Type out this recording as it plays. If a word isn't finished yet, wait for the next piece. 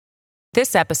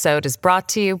This episode is brought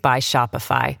to you by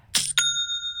Shopify.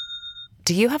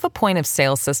 Do you have a point of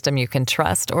sale system you can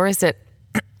trust, or is it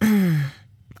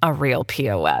a real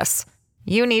POS?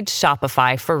 You need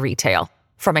Shopify for retail.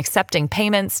 From accepting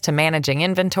payments to managing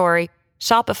inventory,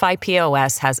 Shopify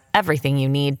POS has everything you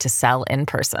need to sell in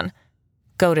person.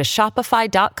 Go to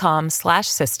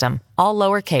shopify.com/system, all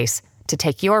lowercase, to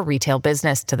take your retail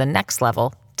business to the next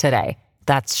level today.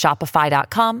 That's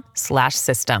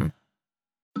shopify.com/system.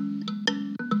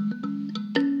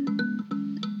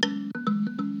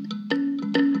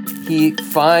 He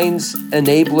finds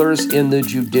enablers in the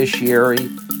judiciary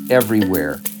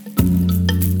everywhere.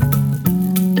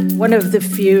 One of the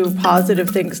few positive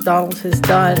things Donald has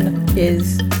done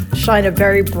is shine a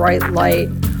very bright light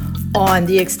on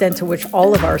the extent to which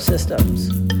all of our systems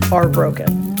are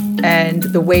broken and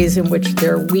the ways in which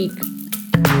they're weak.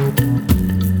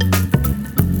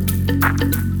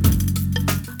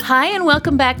 Hi, and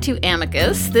welcome back to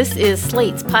Amicus. This is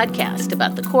Slate's podcast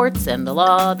about the courts and the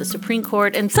law, the Supreme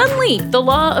Court, and suddenly the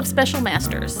law of special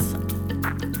masters.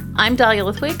 I'm Dahlia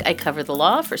Lithwick. I cover the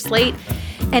law for Slate.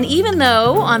 And even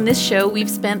though on this show we've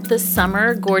spent the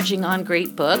summer gorging on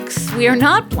great books, we are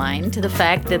not blind to the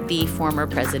fact that the former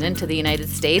president of the United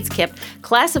States kept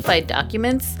classified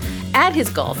documents at his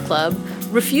golf club,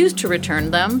 refused to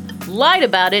return them, lied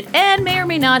about it, and may or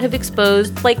may not have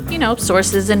exposed,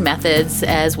 sources and methods,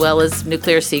 as well as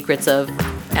nuclear secrets of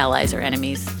allies or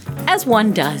enemies, as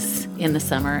one does in the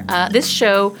summer. This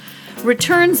show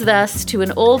returns thus to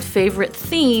an old favorite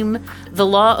theme, the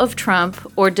law of Trump,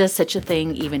 or does such a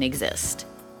thing even exist?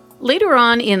 Later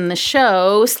on in the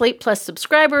show, Slate Plus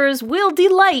subscribers will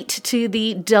delight to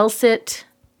the dulcet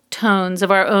tones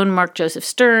of our own Mark Joseph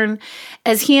Stern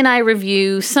as he and I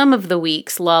review some of the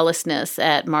week's lawlessness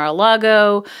at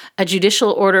Mar-a-Lago, a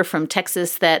judicial order from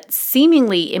Texas that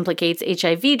seemingly implicates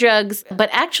HIV drugs, but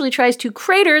actually tries to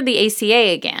crater the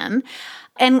ACA again.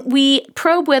 And we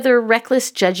probe whether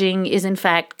reckless judging is in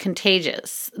fact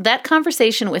contagious. That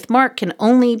conversation with Mark can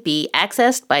only be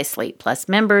accessed by Slate Plus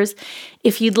members.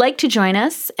 If you'd like to join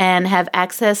us and have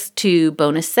access to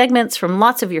bonus segments from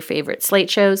lots of your favorite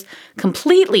Slate shows,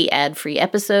 completely ad-free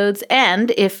episodes,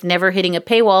 and if never hitting a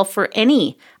paywall for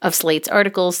any of Slate's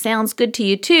articles sounds good to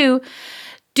you too,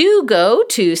 do go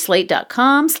to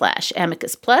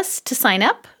slate.com/amicus plus to sign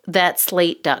up. That's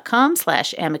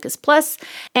slate.com/amicus plus.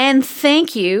 And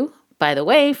thank you, by the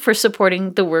way, for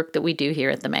supporting the work that we do here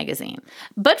at the magazine.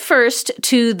 But first,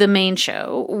 to the main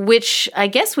show, which I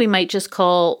guess we might just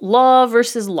call Law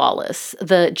versus Lawless,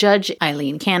 the Judge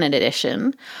Eileen Cannon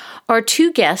edition. Our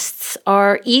two guests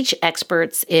are each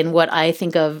experts in what I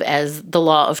think of as the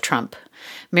law of Trump.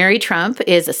 Mary Trump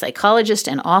is a psychologist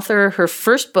and author. Her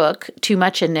first book, Too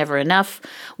Much and Never Enough,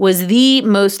 was the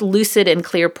most lucid and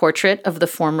clear portrait of the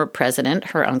former president,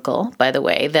 her uncle, by the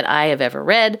way, that I have ever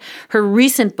read. Her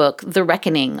recent book, The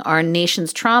Reckoning, Our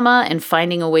Nation's Trauma and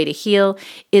Finding a Way to Heal,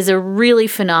 is a really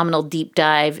phenomenal deep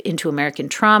dive into American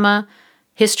trauma,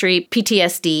 history,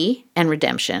 PTSD, and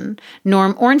redemption.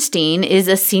 Norm Ornstein is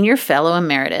a senior fellow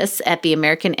emeritus at the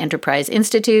American Enterprise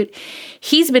Institute.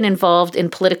 He's been involved in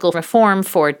political reform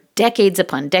for decades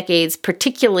upon decades,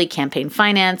 particularly campaign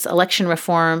finance, election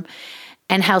reform,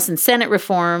 and House and Senate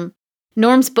reform.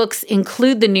 Norm's books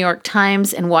include the New York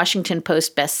Times and Washington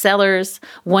Post bestsellers,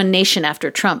 One Nation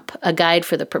After Trump, A Guide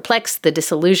for the Perplexed, the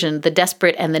Disillusioned, the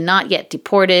Desperate, and the Not Yet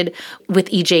Deported,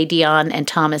 with E.J. Dionne and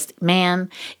Thomas Mann.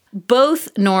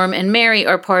 Both Norm and Mary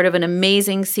are part of an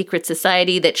amazing secret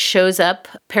society that shows up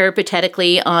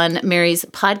peripatetically on Mary's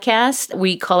podcast.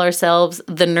 We call ourselves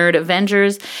the Nerd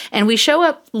Avengers, and we show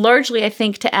up largely, I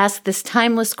think, to ask this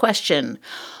timeless question: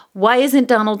 why isn't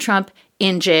Donald Trump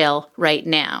in jail right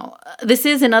now? This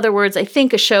is, in other words, I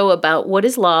think, a show about what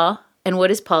is law and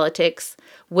what is politics,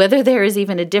 whether there is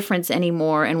even a difference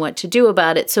anymore, and what to do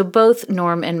about it. So both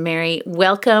Norm and Mary,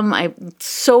 welcome. I'm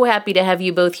so happy to have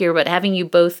you both here, but having you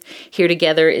both here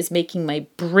together is making my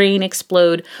brain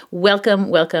explode.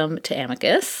 Welcome to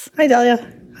Amicus. Hi, Dahlia.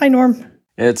 Hi, Norm.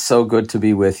 It's so good to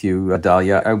be with you,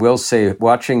 Dahlia. I will say,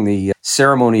 watching the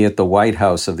ceremony at the White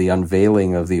House of the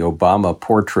unveiling of the Obama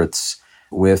portraits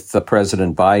with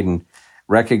President Biden,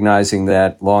 recognizing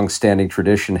that long-standing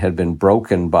tradition had been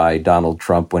broken by Donald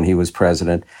Trump when he was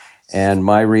president. And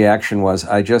my reaction was,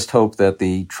 I just hope that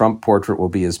the Trump portrait will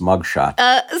be his mugshot.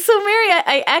 So, Mary,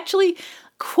 I actually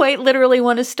quite literally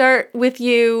want to start with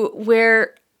you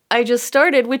where I just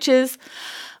started, which is,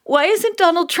 why isn't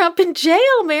Donald Trump in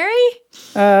jail, Mary?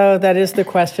 That is the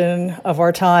question of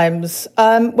our times.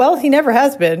 Well, he never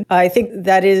has been. I think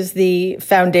that is the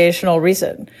foundational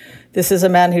reason. This is a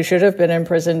man who should have been in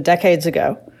prison decades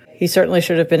ago. He certainly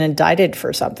should have been indicted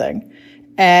for something.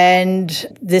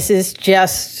 And this is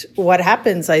just what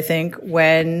happens, I think,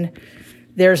 when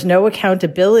there's no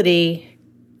accountability,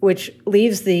 which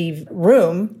leaves the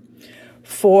room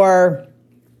for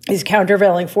these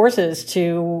countervailing forces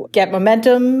to get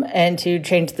momentum and to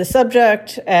change the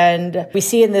subject. And we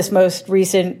see in this most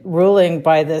recent ruling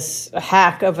by this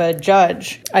hack of a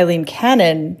judge, Eileen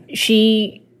Cannon,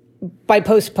 she, by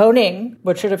postponing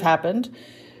what should have happened,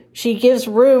 she gives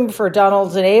room for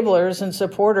Donald's enablers and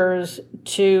supporters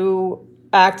to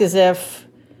act as if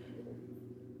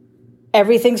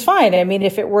everything's fine. I mean,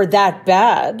 if it were that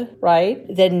bad, right,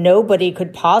 then nobody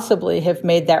could possibly have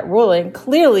made that ruling.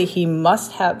 Clearly, he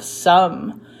must have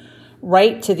some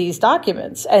right to these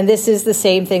documents. And this is the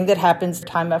same thing that happens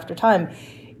time after time.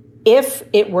 If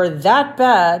it were that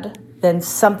bad, then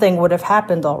something would have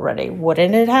happened already,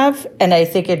 wouldn't it have? And I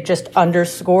think it just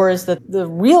underscores that the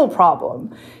real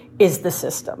problem is the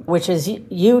system, which, as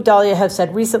you, Dahlia, have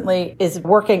said recently, is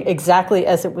working exactly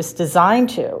as it was designed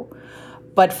to.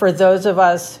 But for those of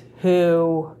us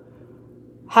who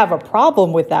have a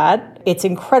problem with that, it's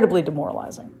incredibly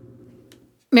demoralizing.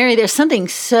 Mary, there's something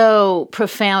so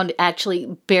profound actually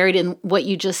buried in what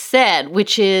you just said,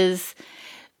 which is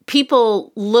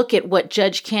people look at what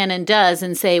Judge Cannon does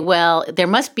and say, well, there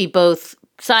must be both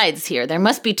sides here. There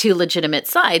must be two legitimate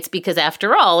sides because,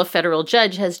 after all, a federal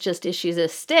judge has just issued a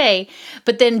stay.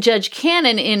 But then Judge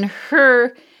Cannon, in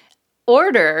her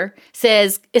order,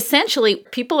 says essentially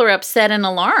people are upset and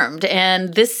alarmed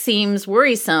and this seems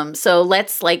worrisome, so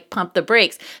let's pump the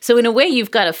brakes. So in a way,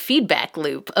 you've got a feedback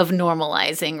loop of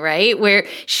normalizing, right, where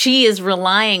she is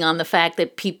relying on the fact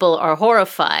that people are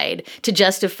horrified to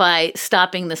justify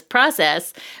stopping this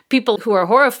process. People who are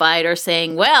horrified are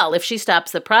saying, well, if she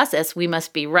stops the process, we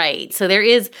must be right. So there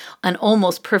is an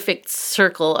almost perfect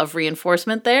circle of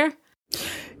reinforcement there.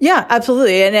 Yeah,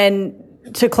 absolutely. And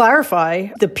to clarify,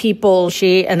 the people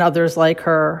she and others like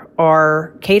her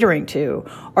are catering to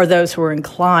are those who are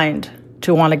inclined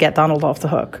to want to get Donald off the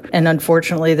hook. And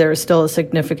unfortunately, there is still a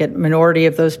significant minority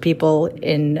of those people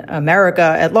in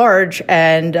America at large,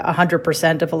 and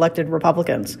 100% of elected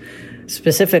Republicans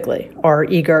specifically are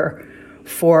eager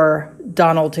for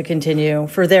Donald to continue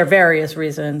for their various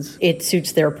reasons. It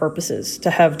suits their purposes to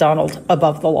have Donald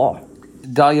above the law.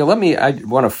 Dahlia, I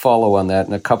want to follow on that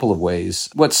in a couple of ways.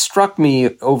 What struck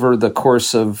me over the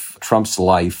course of Trump's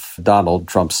life, Donald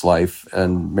Trump's life,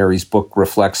 and Mary's book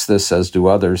reflects this, as do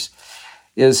others,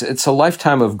 is it's a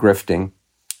lifetime of grifting.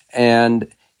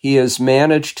 And he has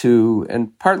managed to,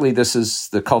 and partly this is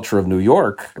the culture of New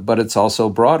York, but it's also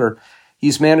broader,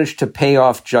 he's managed to pay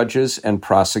off judges and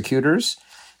prosecutors,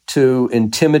 to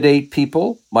intimidate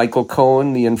people, Michael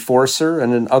Cohen, the enforcer,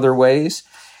 and in other ways.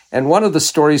 And one of the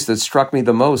stories that struck me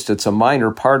the most, it's a minor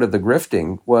part of the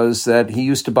grifting, was that he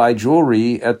used to buy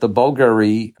jewelry at the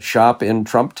Bulgari shop in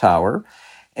Trump Tower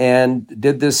and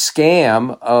did this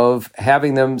scam of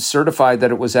having them certify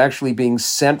that it was actually being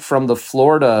sent from the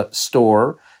Florida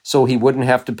store so he wouldn't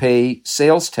have to pay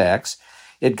sales tax.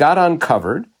 It got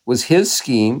uncovered, was his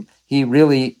scheme. He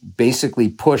really basically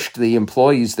pushed the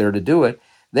employees there to do it.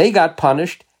 They got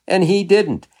punished, and he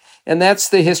didn't. And that's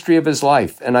the history of his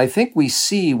life. And I think we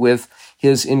see with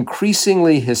his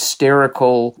increasingly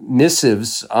hysterical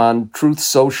missives on Truth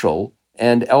Social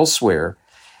and elsewhere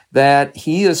that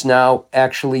he is now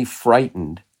actually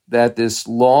frightened that this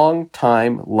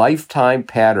lifetime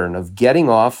pattern of getting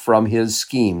off from his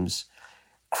schemes,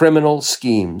 criminal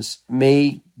schemes,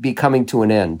 may be coming to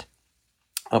an end.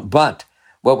 But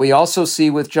what we also see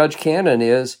with Judge Cannon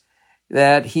is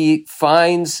that he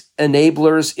finds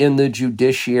enablers in the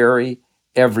judiciary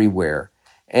everywhere.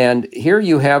 And here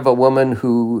you have a woman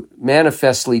who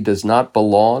manifestly does not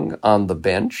belong on the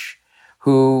bench,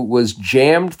 who was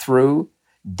jammed through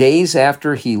days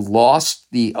after he lost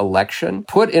the election,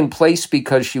 put in place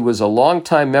because she was a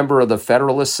longtime member of the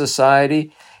Federalist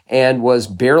Society and was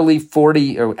barely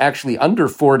 40, or actually under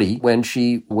 40 when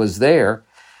she was there,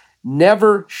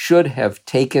 never should have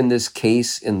taken this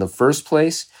case in the first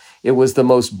place. It was the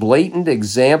most blatant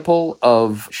example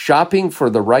of shopping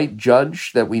for the right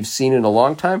judge that we've seen in a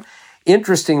long time.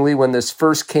 Interestingly, when this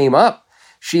first came up,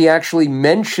 she actually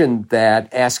mentioned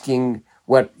that, asking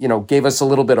what, gave us a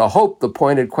little bit of hope, the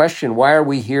pointed question, why are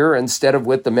we here instead of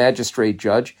with the magistrate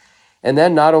judge? And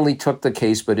then not only took the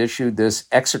case, but issued this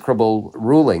execrable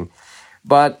ruling.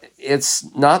 But it's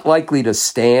not likely to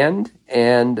stand.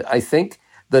 And I think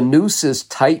the noose is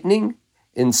tightening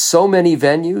in so many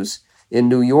venues, in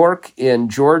New York, in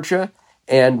Georgia,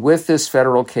 and with this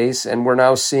federal case. And we're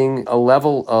now seeing a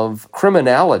level of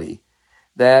criminality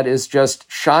that is just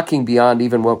shocking beyond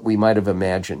even what we might have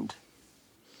imagined.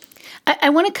 I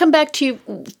want to come back to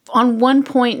you on one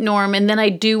point, Norm, and then I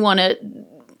do want to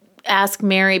ask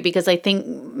Mary, because I think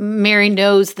Mary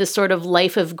knows the sort of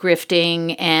life of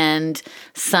grifting and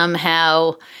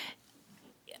somehow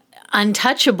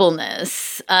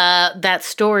untouchableness, that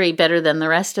story better than the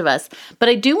rest of us. But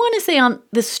I do want to say on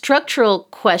the structural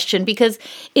question, because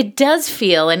it does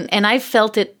feel, and I've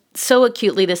felt it so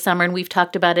acutely this summer, and we've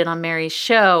talked about it on Mary's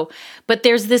show, but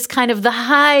there's this kind of the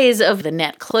highs of the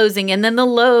net closing and then the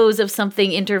lows of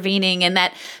something intervening, and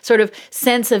that sort of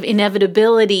sense of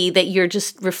inevitability that you're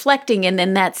just reflecting, and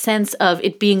then that sense of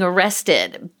it being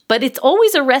arrested. But it's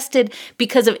always arrested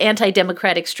because of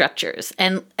anti-democratic structures.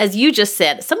 And as you just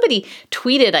said, somebody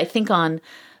tweeted, I think on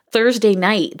Thursday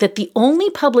night, that the only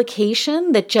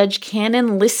publication that Judge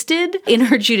Cannon listed in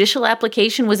her judicial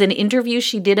application was an interview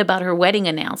she did about her wedding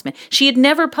announcement. She had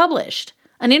never published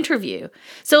an interview.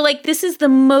 So, this is the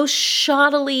most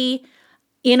shoddily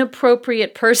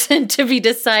inappropriate person to be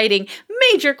deciding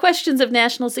major questions of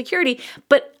national security.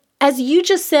 But as you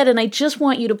just said, and I just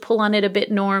want you to pull on it a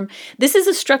bit, Norm, this is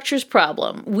a structures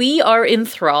problem. We are in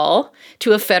thrall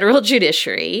to a federal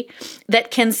judiciary that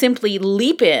can simply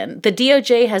leap in. The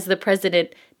DOJ has the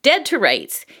president dead to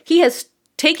rights. He has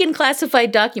taken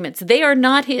classified documents. They are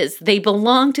not his. They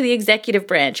belong to the executive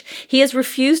branch. He has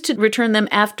refused to return them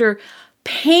after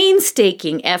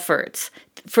painstaking efforts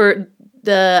for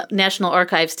the National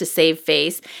Archives to save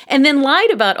face, and then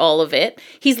lied about all of it.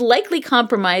 He's likely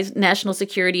compromised national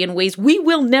security in ways we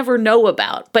will never know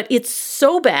about, but it's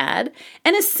so bad.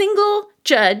 And a single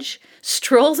judge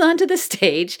strolls onto the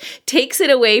stage, takes it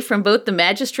away from both the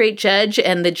magistrate judge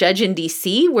and the judge in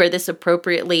D.C., where this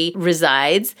appropriately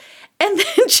resides, and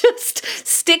then just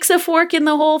sticks a fork in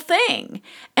the whole thing.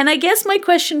 And I guess my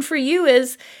question for you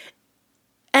is,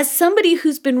 as somebody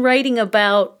who's been writing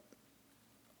about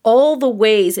all the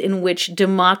ways in which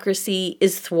democracy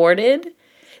is thwarted,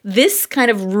 this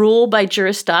kind of rule by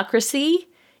juristocracy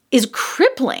is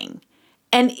crippling.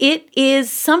 And it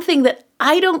is something that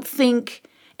I don't think,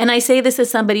 and I say this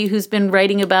as somebody who's been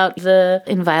writing about the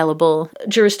inviolable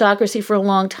juristocracy for a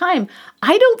long time,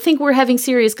 I don't think we're having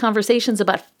serious conversations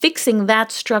about fixing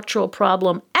that structural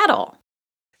problem at all.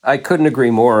 I couldn't agree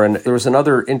more. And there was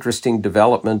another interesting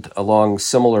development along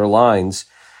similar lines.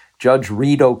 Judge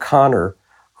Reed O'Connor,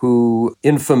 who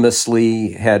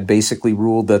infamously had basically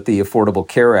ruled that the Affordable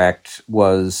Care Act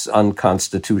was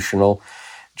unconstitutional,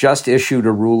 just issued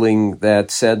a ruling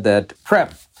that said that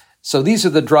PrEP, so these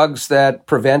are the drugs that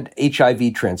prevent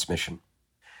HIV transmission,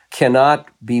 cannot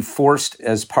be forced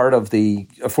as part of the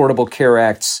Affordable Care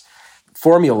Act's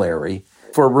formulary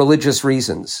for religious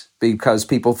reasons, because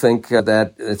people think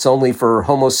that it's only for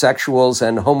homosexuals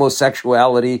and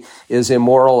homosexuality is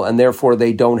immoral and therefore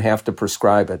they don't have to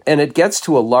prescribe it. And it gets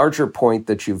to a larger point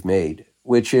that you've made,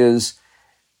 which is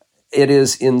it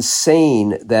is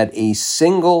insane that a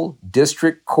single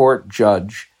district court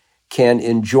judge can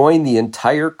enjoin the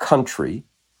entire country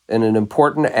in an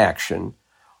important action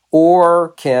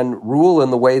or can rule in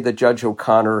the way that Judge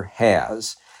O'Connor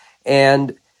has.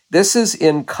 And this is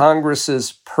in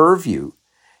Congress's purview.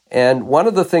 And one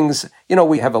of the things,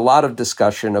 we have a lot of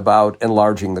discussion about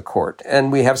enlarging the court,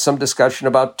 and we have some discussion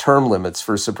about term limits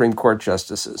for Supreme Court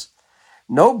justices.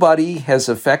 Nobody has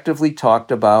effectively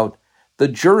talked about the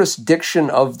jurisdiction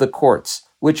of the courts,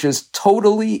 which is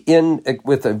totally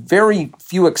with a very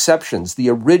few exceptions, the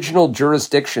original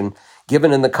jurisdiction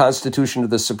given in the Constitution of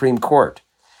the Supreme Court.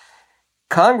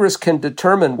 Congress can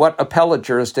determine what appellate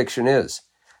jurisdiction is.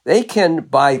 They can,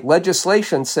 by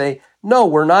legislation, say, no,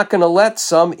 we're not going to let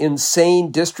some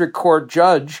insane district court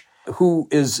judge who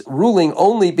is ruling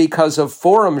only because of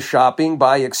forum shopping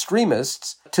by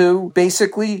extremists to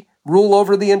basically rule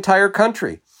over the entire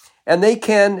country. And they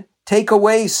can take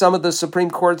away some of the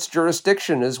Supreme Court's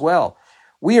jurisdiction as well.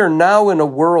 We are now in a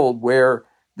world where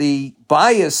the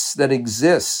bias that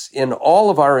exists in all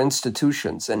of our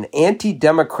institutions, an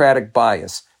anti-democratic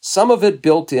bias, some of it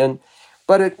built in,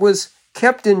 but it was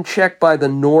kept in check by the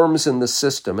norms in the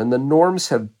system, and the norms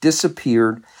have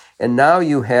disappeared, and now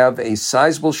you have a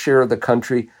sizable share of the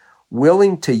country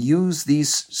willing to use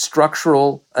these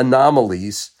structural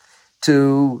anomalies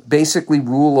to basically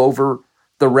rule over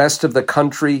the rest of the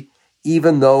country,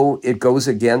 even though it goes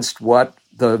against what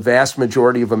the vast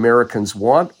majority of Americans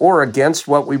want or against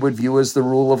what we would view as the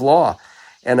rule of law.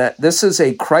 And this is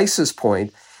a crisis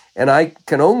point, and I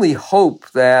can only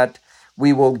hope that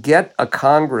we will get a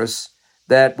Congress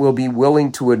that will be willing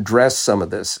to address some of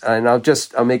this. And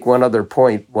I'll make one other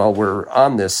point while we're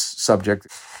on this subject.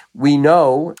 We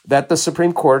know that the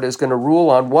Supreme Court is going to rule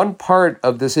on one part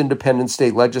of this independent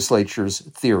state legislature's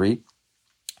theory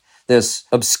this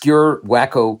obscure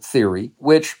wacko theory,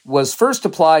 which was first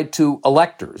applied to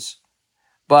electors.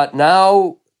 But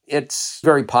now it's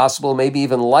very possible, maybe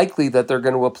even likely, that they're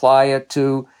going to apply it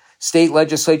to state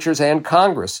legislatures and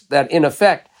Congress, that in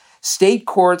effect, state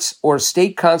courts or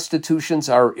state constitutions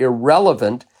are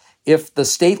irrelevant if the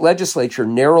state legislature,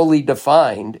 narrowly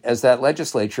defined as that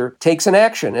legislature, takes an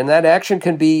action. And that action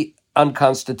can be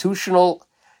unconstitutional.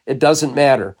 It doesn't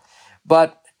matter.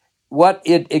 But what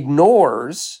it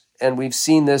ignores, and we've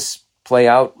seen this play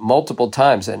out multiple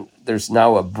times, and there's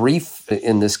now a brief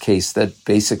in this case that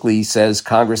basically says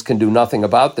Congress can do nothing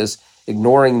about this,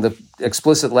 ignoring the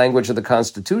explicit language of the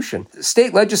Constitution.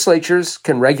 State legislatures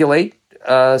can regulate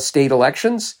state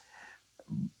elections,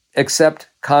 except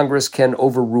Congress can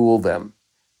overrule them.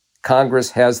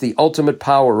 Congress has the ultimate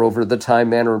power over the time,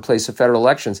 manner, and place of federal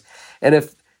elections. And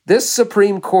if this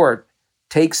Supreme Court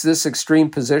takes this extreme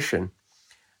position,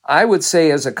 I would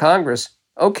say as a Congress,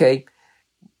 okay,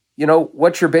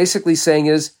 what you're basically saying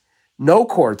is no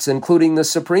courts, including the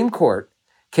Supreme Court,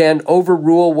 can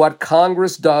overrule what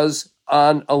Congress does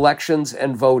on elections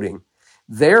and voting.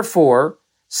 Therefore,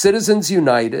 Citizens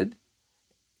United,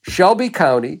 Shelby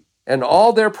County, and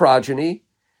all their progeny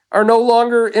are no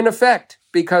longer in effect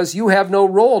because you have no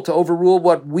role to overrule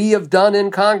what we have done in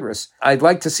Congress. I'd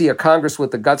like to see a Congress with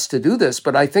the guts to do this,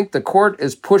 but I think the court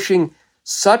is pushing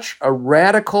such a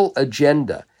radical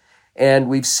agenda. And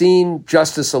we've seen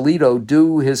Justice Alito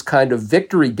do his kind of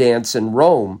victory dance in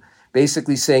Rome,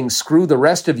 basically saying, screw the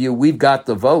rest of you, we've got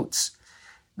the votes.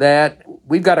 That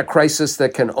we've got a crisis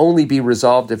that can only be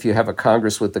resolved if you have a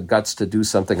Congress with the guts to do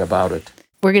something about it.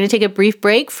 We're going to take a brief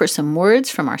break for some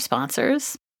words from our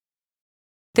sponsors.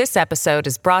 This episode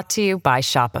is brought to you by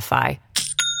Shopify.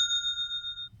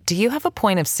 Do you have a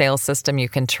point of sale system you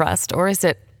can trust, or is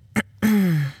it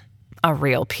a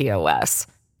real POS?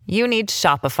 You need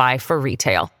Shopify for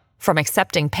retail. From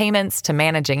accepting payments to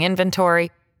managing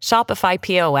inventory, Shopify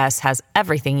POS has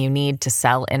everything you need to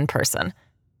sell in person.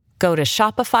 Go to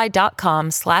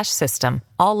shopify.com/system,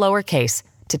 all lowercase,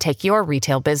 to take your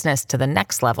retail business to the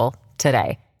next level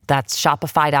today. That's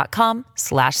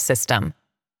shopify.com/system.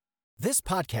 This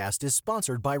podcast is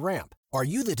sponsored by Ramp. Are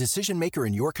you the decision maker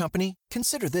in your company?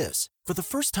 Consider this. For the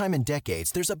first time in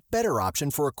decades, there's a better option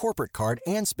for a corporate card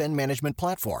and spend management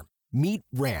platform. Meet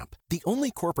Ramp, the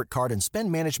only corporate card and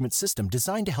spend management system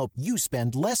designed to help you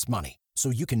spend less money so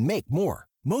you can make more.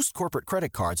 Most corporate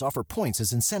credit cards offer points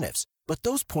as incentives, but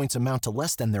those points amount to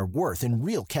less than their worth in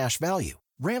real cash value.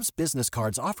 Ramp's business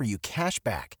cards offer you cash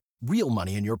back, real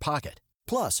money in your pocket.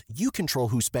 Plus, you control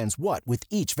who spends what with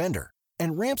each vendor.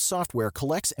 And Ramp's software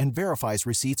collects and verifies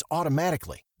receipts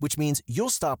automatically, which means you'll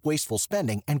stop wasteful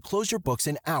spending and close your books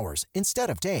in hours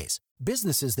instead of days.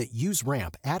 Businesses that use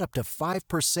Ramp add up to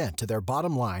 5% to their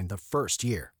bottom line the first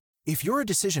year. If you're a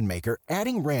decision maker,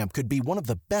 adding Ramp could be one of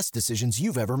the best decisions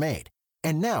you've ever made.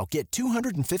 And now get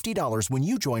 $250 when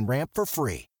you join Ramp for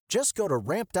free. Just go to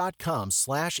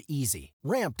ramp.com/easy.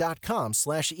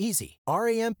 Ramp.com/easy.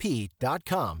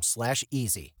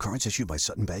 RAMP.com/easy. Cards issued by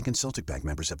Sutton Bank and Celtic Bank,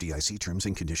 members FDIC. Terms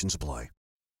and conditions apply.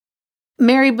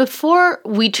 Mary, before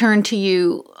we turn to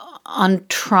you on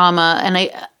trauma,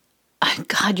 and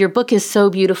God, your book is so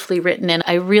beautifully written, and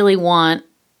I really want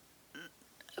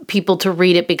people to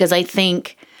read it because I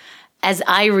think as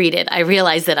I read it, I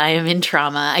realize that I am in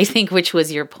trauma, I think, which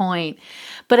was your point.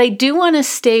 But I do want to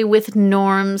stay with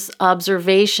Norm's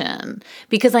observation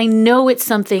because I know it's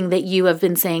something that you have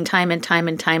been saying time and time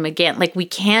and time again. Like, we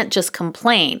can't just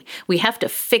complain. We have to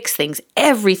fix things.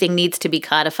 Everything needs to be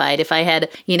codified. If I had,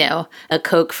 a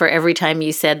Coke for every time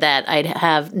you said that, I'd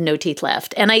have no teeth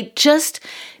left. And I just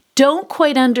don't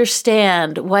quite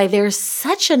understand why there's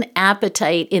such an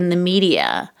appetite in the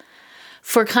media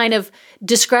for kind of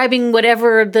describing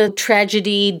whatever the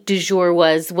tragedy du jour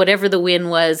was, whatever the win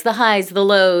was, the highs, the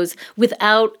lows,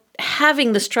 without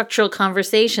having the structural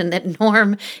conversation that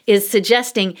Norm is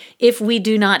suggesting. If we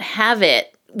do not have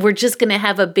it, we're just going to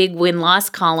have a big win-loss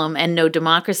column and no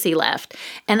democracy left.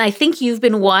 And I think you've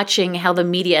been watching how the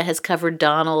media has covered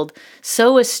Donald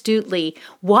so astutely.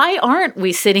 Why aren't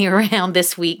we sitting around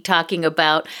this week talking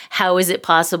about how is it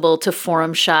possible to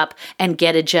forum shop and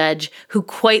get a judge who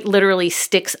quite literally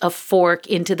sticks a fork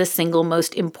into the single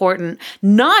most important,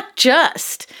 not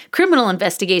just criminal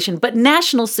investigation, but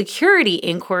national security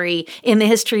inquiry in the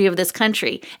history of this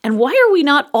country? And why are we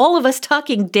not, all of us,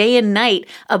 talking day and night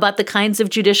about the kinds of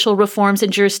judicial reforms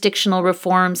and jurisdictional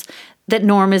reforms that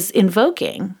Norm is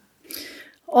invoking?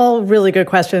 All really good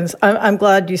questions. I'm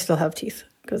glad you still have teeth,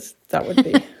 because that would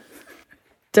be...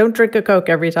 Don't drink a Coke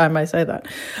every time I say that.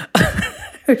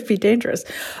 It would be dangerous.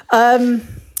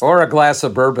 Or a glass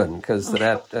of bourbon, because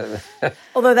that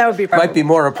Although that would be might be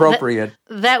more appropriate.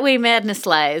 That way madness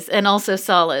lies, and also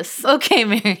solace. Okay,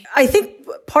 Mary. I think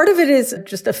part of it is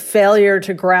just a failure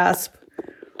to grasp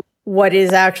what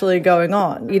is actually going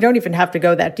on. You don't even have to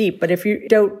go that deep, but if you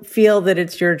don't feel that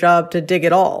it's your job to dig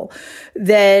at all,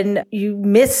 then you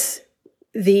miss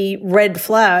the red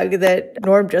flag that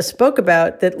Norm just spoke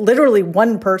about, that literally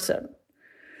one person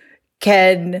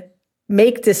can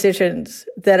make decisions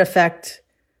that affect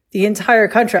the entire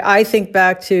country. I think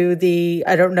back to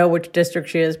I don't know which district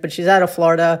she is, but she's out of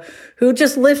Florida, who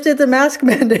just lifted the mask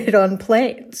mandate on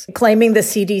planes, claiming the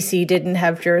CDC didn't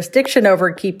have jurisdiction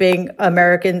over keeping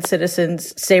American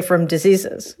citizens safe from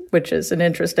diseases, which is an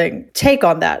interesting take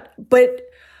on that. But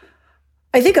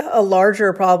I think a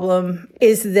larger problem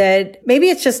is that maybe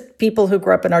it's just people who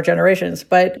grew up in our generations,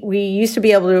 but we used to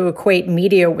be able to equate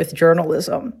media with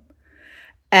journalism.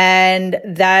 And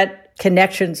that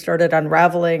connection started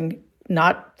unraveling,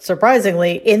 not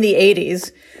surprisingly, in the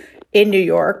 80s in New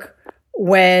York,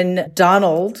 when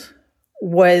Donald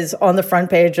was on the front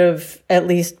page of at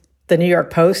least the New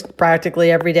York Post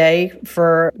practically every day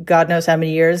for God knows how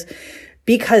many years,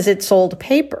 because it sold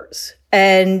papers.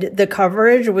 And the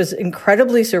coverage was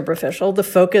incredibly superficial. The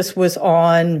focus was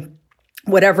on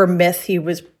whatever myth he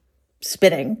was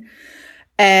spinning.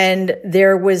 And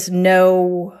there was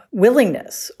no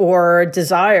willingness or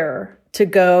desire to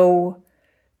go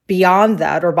beyond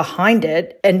that or behind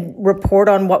it and report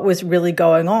on what was really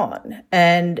going on.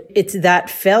 And it's that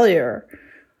failure.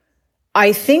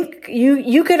 I think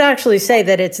you could actually say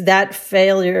that it's that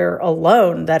failure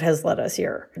alone that has led us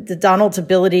here. The Donald's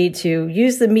ability to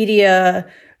use the media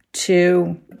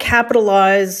to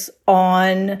capitalize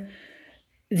on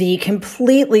the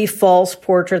completely false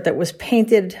portrait that was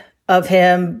painted of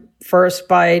him first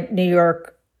by New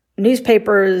York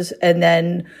newspapers and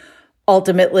then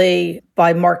ultimately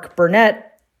by Mark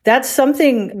Burnett. That's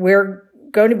something we're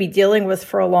going to be dealing with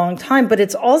for a long time, but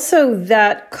it's also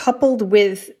that coupled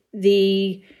with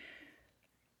the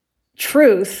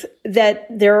truth that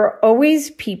there are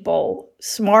always people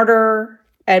smarter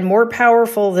and more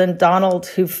powerful than Donald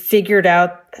who figured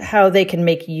out how they can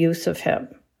make use of him.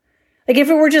 Like if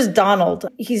it were just Donald,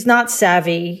 he's not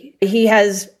savvy. He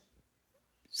has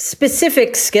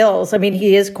specific skills. I mean,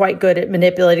 he is quite good at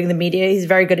manipulating the media. He's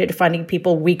very good at finding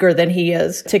people weaker than he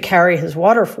is to carry his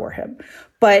water for him.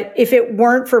 But if it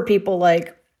weren't for people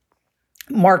like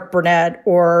Mark Burnett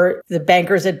or the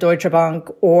bankers at Deutsche Bank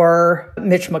or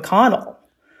Mitch McConnell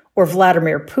or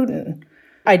Vladimir Putin,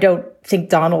 I don't think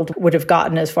Donald would have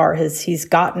gotten as far as he's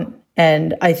gotten.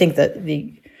 And I think that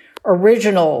the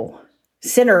original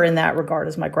sinner in that regard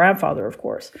is my grandfather, of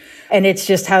course. And it's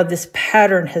just how this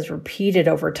pattern has repeated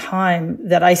over time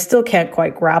that I still can't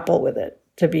quite grapple with it,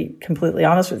 to be completely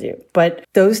honest with you. But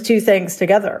those two things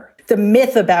together, the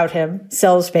myth about him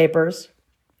sells papers,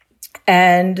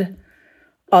 and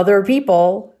other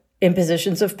people in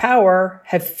positions of power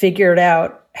have figured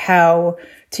out how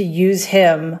to use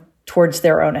him towards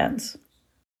their own ends.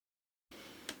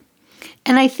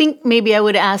 And I think maybe I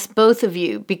would ask both of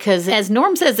you, because as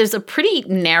Norm says, there's a pretty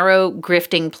narrow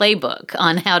grifting playbook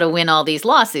on how to win all these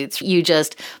lawsuits. You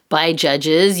just buy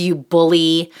judges, you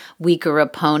bully weaker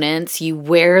opponents, you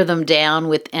wear them down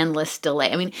with endless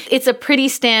delay. I mean, it's a pretty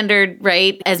standard,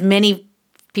 right? As many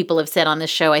people have said on this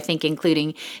show, I think,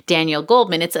 including Daniel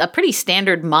Goldman, it's a pretty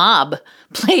standard mob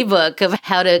playbook of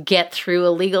how to get through a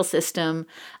legal system.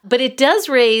 But it does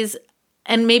raise,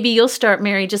 and maybe you'll start,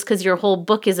 Mary, just because your whole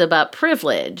book is about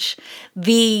privilege,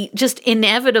 the just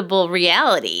inevitable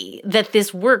reality that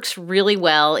this works really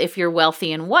well if you're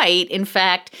wealthy and white. In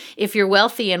fact, if you're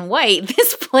wealthy and white,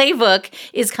 this playbook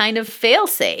is kind of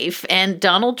fail-safe. And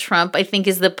Donald Trump, I think,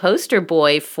 is the poster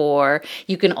boy for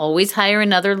you can always hire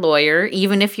another lawyer,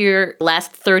 even if your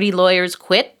last 30 lawyers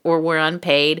quit or were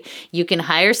unpaid. You can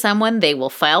hire someone, they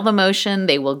will file the motion,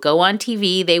 they will go on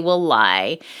TV, they will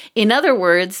lie. In other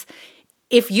words,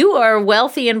 if you are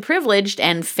wealthy and privileged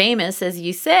and famous, as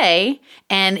you say,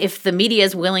 and if the media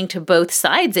is willing to both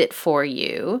sides it for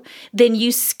you, then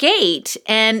you skate.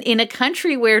 And in a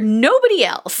country where nobody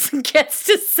else gets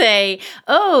to say,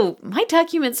 oh, my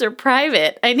documents are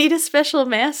private, I need a special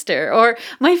master, or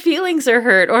my feelings are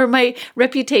hurt, or my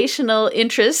reputational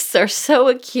interests are so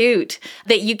acute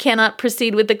that you cannot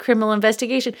proceed with the criminal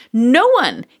investigation. No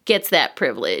one gets that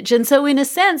privilege. And so in a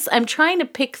sense, I'm trying to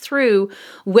pick through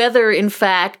whether in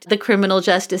fact, the criminal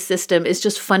justice system is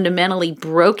just fundamentally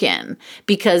broken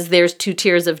because there's two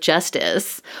tiers of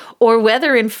justice, or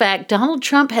whether, in fact, Donald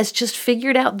Trump has just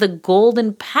figured out the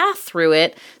golden path through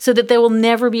it so that there will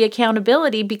never be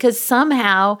accountability because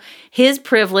somehow his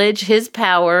privilege, his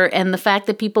power, and the fact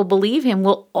that people believe him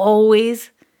will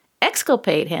always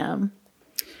exculpate him.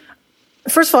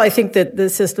 First of all, I think that the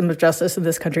system of justice in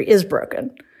this country is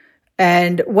broken.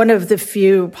 And one of the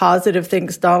few positive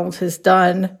things Donald has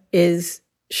done is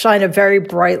shine a very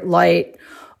bright light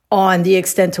on the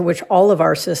extent to which all of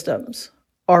our systems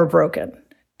are broken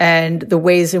and the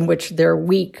ways in which they're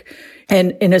weak.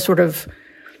 And in a sort of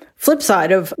flip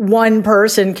side of one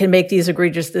person can make these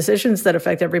egregious decisions that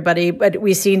affect everybody. But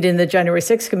we seen in the January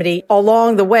 6th committee,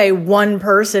 along the way, one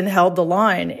person held the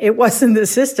line. It wasn't the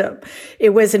system.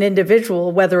 It was an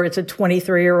individual, whether it's a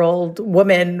 23-year-old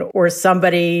woman or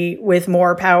somebody with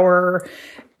more power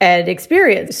and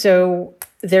experience. So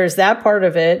there's that part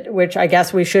of it, which I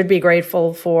guess we should be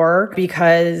grateful for,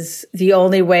 because the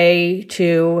only way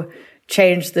to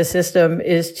change the system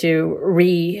is to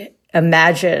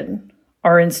reimagine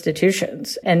our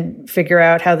institutions and figure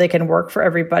out how they can work for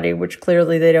everybody, which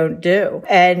clearly they don't do.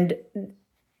 And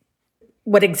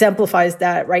what exemplifies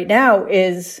that right now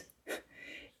is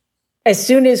as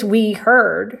soon as we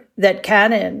heard that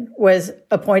Cannon was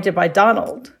appointed by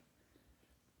Donald,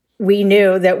 we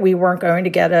knew that we weren't going to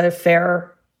get a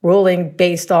fair ruling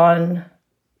based on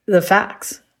the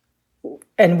facts.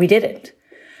 And we didn't.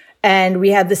 And we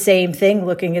had the same thing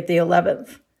looking at the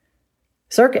 11th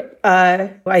Circuit.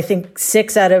 I think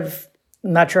 6 out of,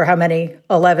 I'm not sure how many,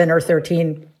 11 or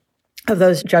 13 of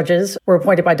those judges were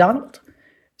appointed by Donald.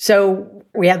 So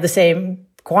we have the same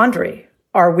quandary.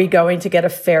 Are we going to get a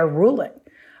fair ruling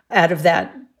out of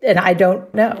that? And I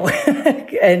don't know.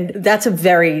 And that's a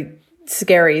very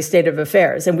scary state of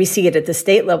affairs. And we see it at the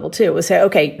state level too. We say,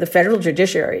 okay, the federal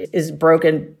judiciary is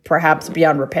broken perhaps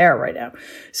beyond repair right now.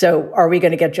 So are we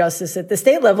going to get justice at the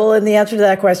state level? And the answer to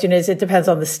that question is it depends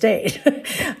on the state.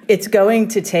 It's going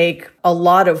to take a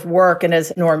lot of work. And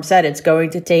as Norm said, it's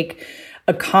going to take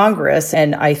a Congress.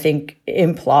 And I think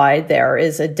implied there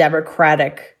is a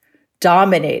Democratic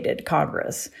dominated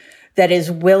Congress that is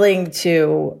willing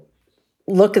to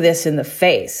look this in the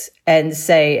face and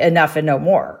say enough and no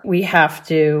more. We have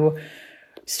to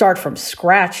start from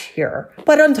scratch here.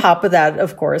 But on top of that,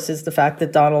 of course, is the fact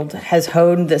that Donald has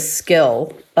honed the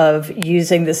skill of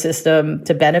using the system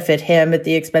to benefit him at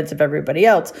the expense of everybody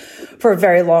else for a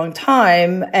very long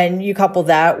time. And you couple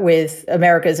that with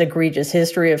America's egregious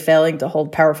history of failing to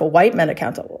hold powerful white men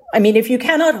accountable. I mean, if you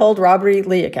cannot hold Robert E.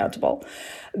 Lee accountable,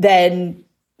 then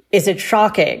is it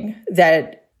shocking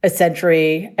that a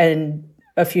century and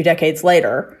a few decades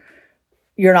later,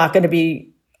 you're not going to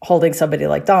be holding somebody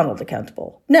like Donald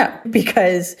accountable? No,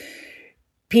 because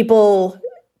people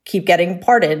keep getting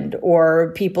pardoned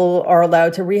or people are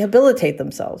allowed to rehabilitate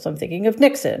themselves. I'm thinking of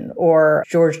Nixon or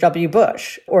George W.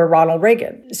 Bush or Ronald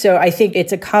Reagan. So I think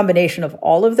it's a combination of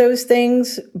all of those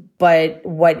things. But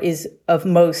what is of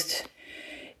most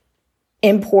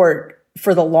import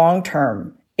for the long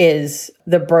term is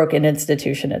the broken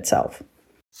institution itself.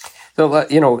 So,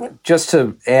 just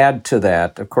to add to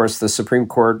that, of course, the Supreme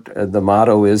Court, the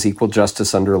motto is equal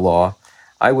justice under law.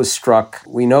 I was struck.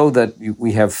 We know that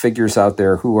we have figures out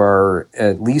there who are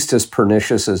at least as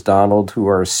pernicious as Donald, who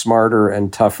are smarter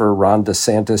and tougher, Ron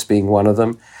DeSantis being one of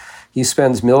them. He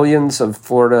spends millions of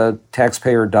Florida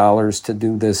taxpayer dollars to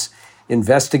do this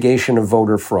investigation of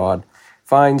voter fraud,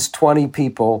 finds 20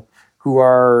 people who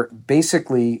are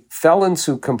basically felons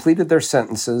who completed their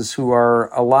sentences, who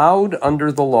are allowed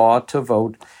under the law to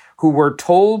vote, who were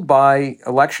told by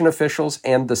election officials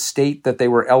and the state that they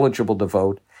were eligible to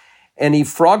vote, and he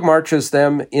frog marches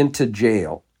them into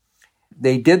jail.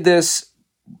 They did this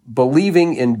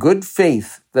believing in good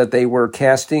faith that they were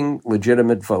casting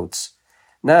legitimate votes.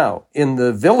 Now, in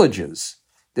the villages,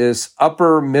 this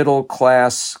upper middle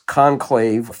class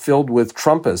conclave filled with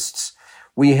Trumpists,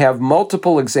 we have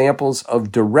multiple examples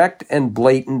of direct and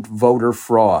blatant voter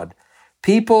fraud.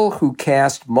 People who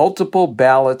cast multiple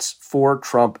ballots for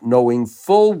Trump knowing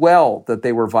full well that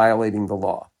they were violating the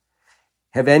law.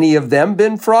 Have any of them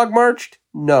been frog-marched?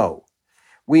 No.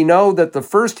 We know that the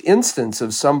first instance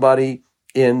of somebody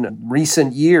in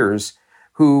recent years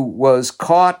who was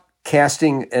caught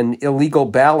casting an illegal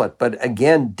ballot, but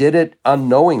again did it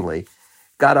unknowingly,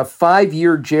 got a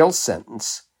 5-year jail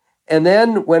sentence. And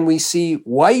then when we see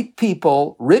white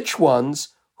people, rich ones,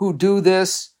 who do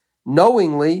this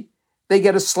knowingly, they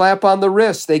get a slap on the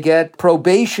wrist. They get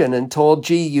probation and told,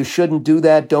 gee, you shouldn't do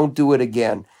that. Don't do it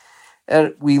again.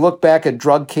 And we look back at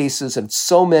drug cases and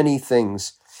so many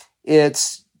things.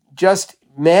 It's just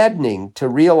maddening to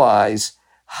realize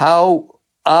how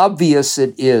obvious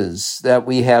it is that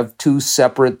we have two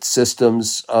separate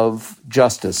systems of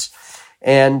justice.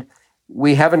 And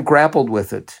we haven't grappled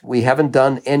with it. We haven't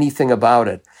done anything about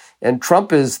it. And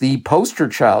Trump is the poster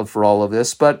child for all of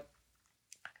this, but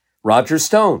Roger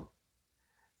Stone.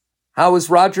 How is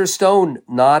Roger Stone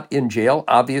not in jail?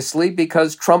 Obviously,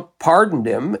 because Trump pardoned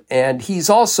him, and he's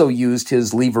also used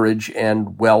his leverage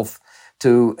and wealth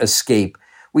to escape.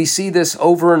 We see this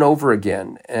over and over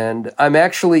again, and I'm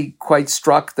actually quite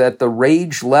struck that the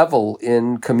rage level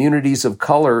in communities of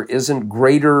color isn't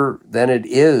greater than it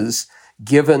is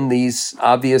given these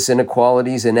obvious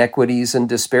inequalities, inequities, and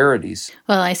disparities.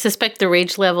 Well, I suspect the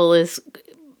rage level is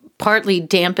partly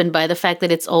dampened by the fact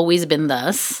that it's always been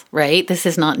thus, right? This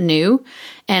is not new.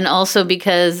 And also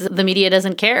because the media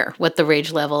doesn't care what the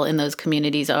rage level in those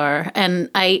communities are.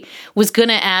 And I was going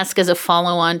to ask, as a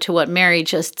follow-on to what Mary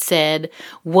just said,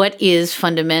 what is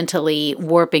fundamentally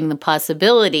warping the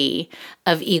possibility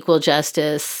of equal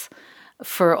justice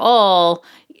for all?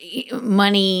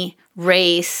 Money,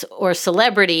 race, or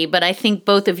celebrity? But I think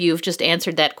both of you have just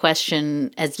answered that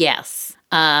question as yes.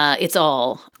 It's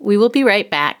all. We will be right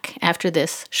back after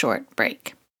this short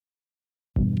break.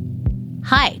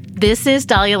 Hi, this is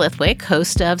Dahlia Lithwick,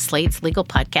 host of Slate's legal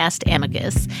podcast,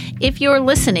 Amicus. If you're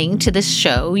listening to this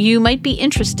show, you might be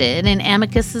interested in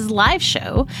Amicus's live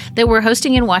show that we're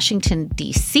hosting in Washington,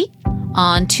 D.C.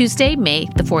 on Tuesday, May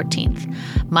the 14th.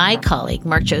 My colleague,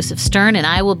 Mark Joseph Stern, and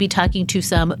I will be talking to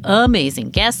some amazing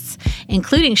guests,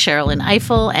 including Sherrilyn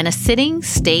Ifill and a sitting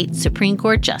state Supreme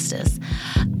Court justice,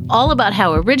 all about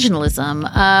how originalism,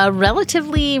 a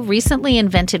relatively recently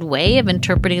invented way of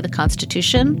interpreting the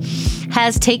Constitution,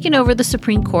 has taken over the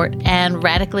Supreme Court and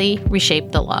radically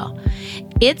reshaped the law.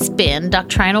 It's been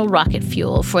doctrinal rocket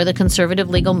fuel for the conservative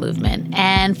legal movement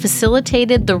and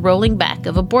facilitated the rolling back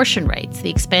of abortion rights, the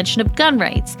expansion of gun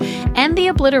rights, and the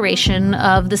obliteration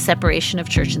of the separation of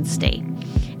church and state.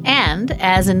 And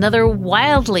as another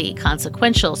wildly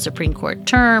consequential Supreme Court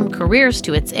term careers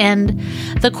to its end,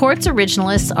 the court's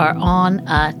originalists are on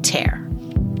a tear.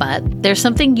 But there's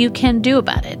something you can do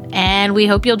about it, and we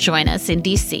hope you'll join us in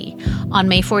D.C. on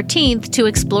May 14th to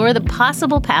explore the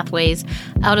possible pathways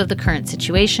out of the current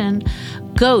situation.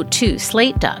 Go to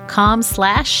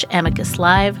slate.com/Amicus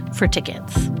Live for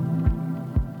tickets.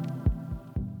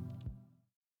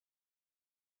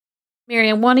 Mary,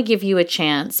 I want to give you a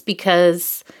chance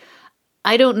because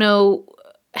I don't know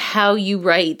how you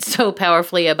write so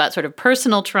powerfully about sort of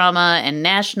personal trauma and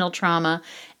national trauma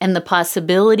and the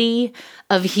possibility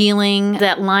of healing.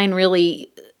 That line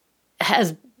really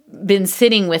has been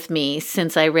sitting with me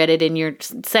since I read it in your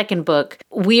second book.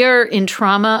 We are in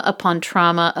trauma upon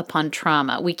trauma upon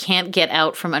trauma. We can't get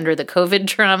out from under the COVID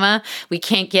trauma. We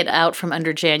can't get out from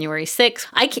under January 6th.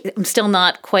 I'm still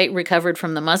not quite recovered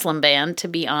from the Muslim ban, to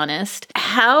be honest.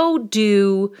 How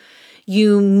do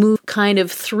you move kind of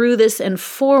through this and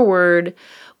forward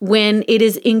when it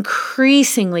is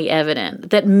increasingly evident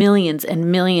that millions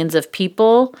and millions of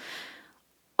people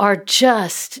are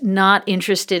just not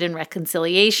interested in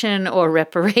reconciliation or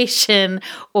reparation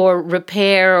or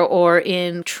repair or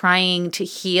in trying to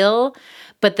heal,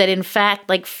 but that in fact,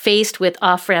 like faced with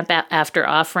off-ramp after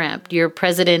off-ramp, your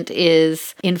president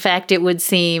is, in fact, it would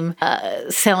seem,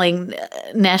 selling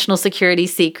national security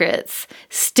secrets,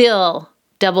 still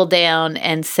double down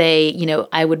and say, you know,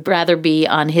 I would rather be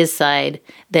on his side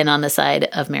than on the side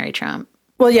of Mary Trump.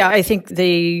 Well, yeah, I think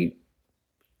the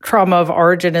trauma of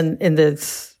origin in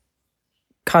this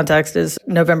context is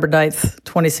November 9th,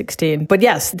 2016. But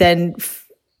yes, then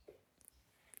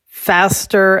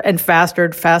faster and faster,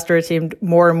 it seemed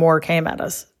more and more came at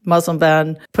us. Muslim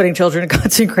ban, putting children in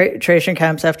concentration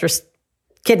camps after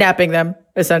kidnapping them,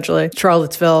 essentially.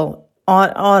 Charlottesville,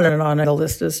 on and on. The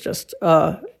list is just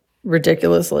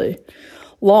ridiculously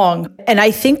long. And I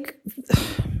think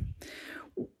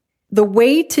the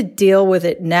way to deal with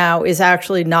it now is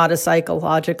actually not a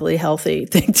psychologically healthy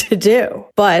thing to do,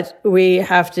 but we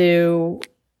have to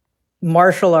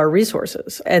marshal our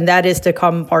resources, and that is to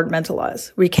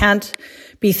compartmentalize. We can't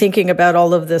be thinking about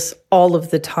all of this all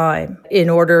of the time in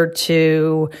order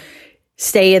to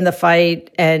stay in the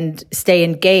fight and stay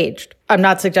engaged. I'm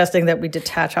not suggesting that we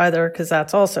detach either, because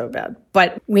that's also bad.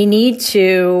 But we need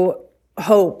to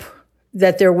hope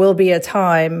that there will be a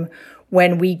time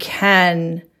when we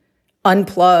can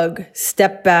unplug,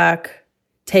 step back,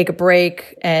 take a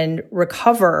break, and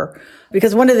recover.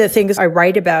 Because one of the things I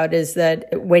write about is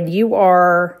that when you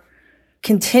are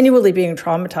continually being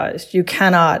traumatized, you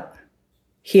cannot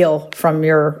heal from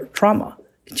your trauma.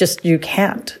 Just, you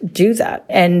can't do that.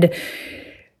 And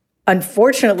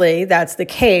unfortunately, that's the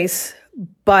case.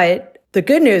 But The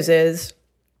good news is,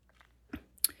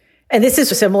 and this is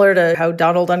similar to how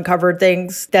Donald uncovered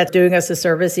things that's doing us a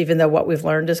service, even though what we've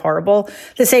learned is horrible.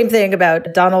 The same thing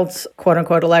about Donald's quote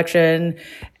unquote election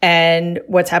and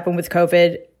what's happened with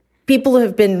COVID. People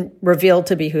have been revealed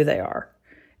to be who they are.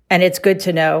 And it's good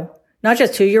to know not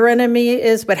just who your enemy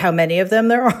is, but how many of them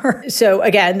there are. So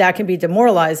again, that can be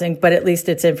demoralizing, but at least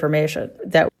it's information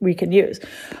that we can use.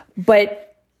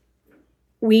 But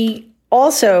we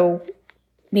also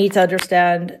need to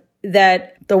understand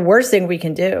that the worst thing we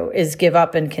can do is give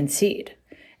up and concede.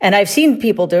 And I've seen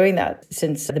people doing that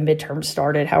since the midterm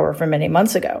started, however many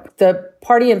months ago. The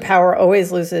party in power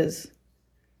always loses.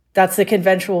 That's the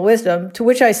conventional wisdom, to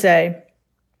which I say,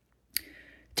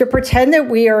 to pretend that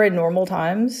we are in normal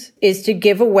times is to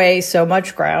give away so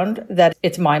much ground that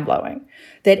it's mind-blowing,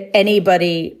 that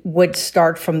anybody would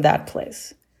start from that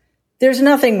place. There's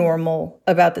nothing normal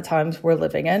about the times we're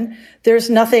living in. There's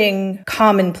nothing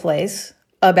commonplace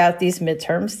about these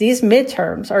midterms. These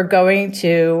midterms are going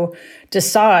to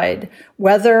decide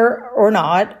whether or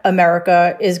not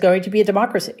America is going to be a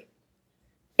democracy.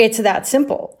 It's that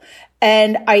simple.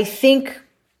 And I think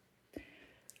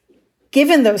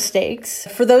given those stakes,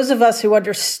 for those of us who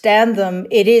understand them,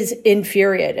 it is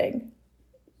infuriating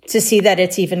to see that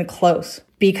it's even close,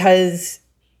 because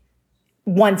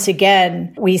once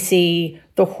again, we see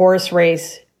the horse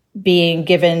race being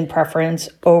given preference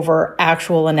over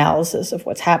actual analysis of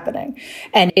what's happening.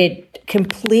 And it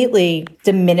completely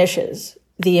diminishes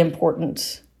the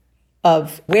importance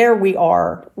of where we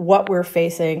are, what we're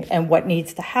facing, and what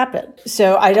needs to happen.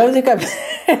 So I don't think I'm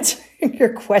answering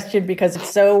your question because it's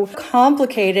so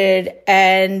complicated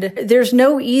and there's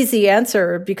no easy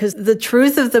answer, because the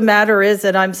truth of the matter is,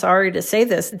 and I'm sorry to say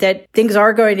this, that things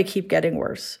are going to keep getting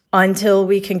worse until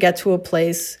we can get to a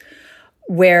place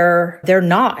where they're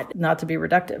not to be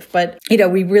reductive. But,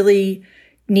 we really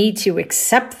need to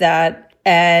accept that.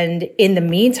 And in the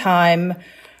meantime,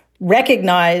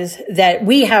 recognize that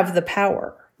we have the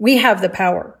power. We have the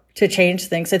power to change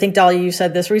things. I think, Dahlia, you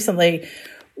said this recently.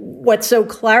 What's so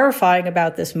clarifying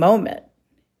about this moment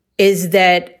is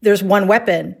that there's one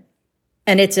weapon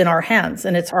and it's in our hands,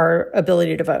 and it's our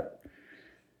ability to vote.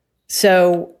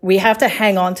 So we have to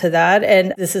hang on to that.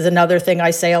 And this is another thing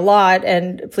I say a lot,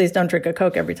 and please don't drink a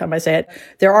Coke every time I say it.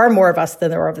 There are more of us than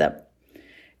there are of them.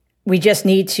 We just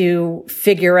need to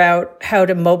figure out how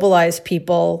to mobilize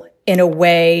people in a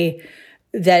way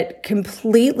that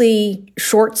completely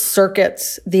short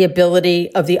circuits the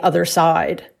ability of the other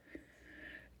side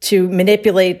to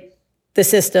manipulate the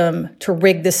system, to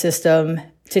rig the system,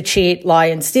 to cheat, lie,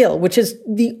 and steal, which is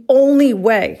the only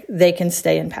way they can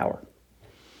stay in power.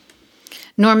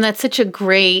 Norm, that's such a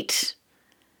great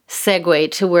segue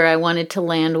to where I wanted to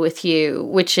land with you,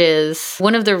 which is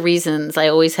one of the reasons I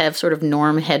always have sort of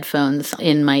Norm headphones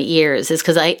in my ears is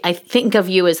because I think of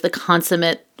you as the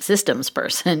consummate systems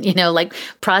person, like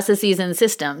processes and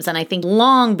systems. And I think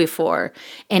long before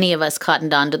any of us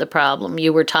cottoned on to the problem,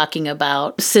 you were talking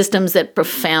about systems that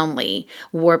profoundly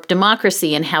warp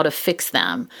democracy and how to fix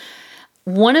them.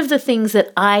 One of the things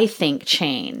that I think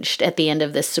changed at the end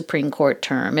of this Supreme Court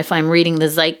term, if I'm reading the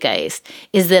zeitgeist,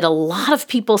 is that a lot of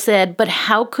people said, but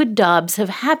how could Dobbs have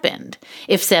happened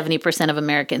if 70% of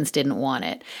Americans didn't want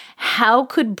it? How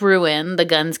could Bruen, the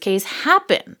guns case,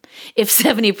 happen if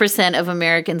 70% of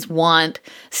Americans want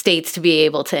states to be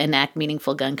able to enact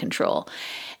meaningful gun control?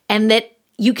 And that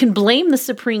you can blame the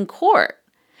Supreme Court.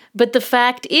 But the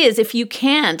fact is, if you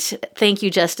can't, thank you,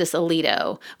 Justice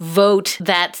Alito, vote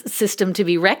that system to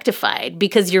be rectified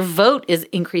because your vote is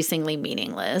increasingly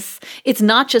meaningless, it's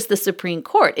not just the Supreme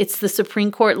Court. It's the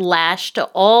Supreme Court lashed to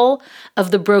all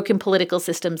of the broken political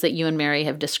systems that you and Mary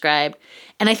have described.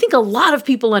 And I think a lot of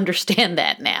people understand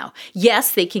that now.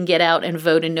 Yes, they can get out and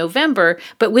vote in November,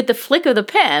 but with the flick of the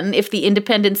pen, if the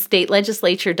independent state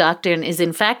legislature doctrine is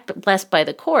in fact blessed by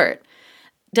the court,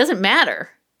 it doesn't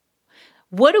matter.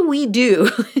 What do we do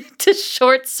to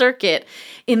short circuit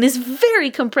in this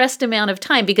very compressed amount of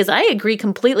time? Because I agree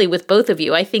completely with both of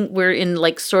you. I think we're in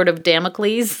like sort of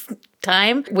Damocles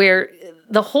time where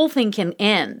the whole thing can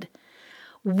end.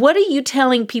 What are you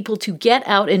telling people to get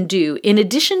out and do in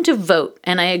addition to vote?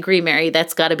 And I agree, Mary,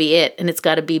 that's got to be it. And it's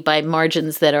got to be by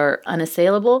margins that are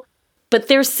unassailable. But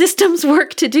there's systems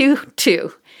work to do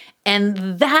too.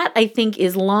 And that I think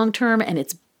is long-term and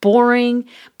it's boring,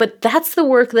 but that's the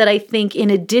work that I think,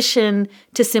 in addition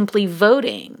to simply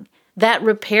voting, that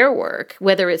repair work,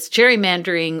 whether it's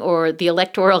gerrymandering or the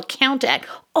Electoral Count Act,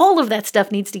 all of that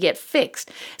stuff needs to get fixed.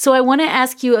 So I want to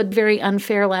ask you a very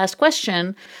unfair last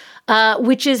question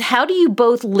which is how do you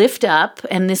both lift up,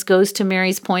 and this goes to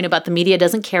Mary's point about the media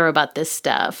doesn't care about this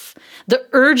stuff, the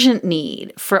urgent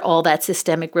need for all that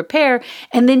systemic repair,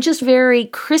 and then just very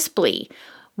crisply,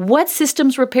 what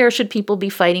systems repair should people be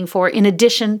fighting for in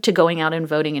addition to going out and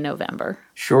voting in November?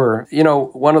 Sure.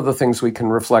 One of the things we can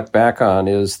reflect back on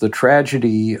is the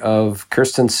tragedy of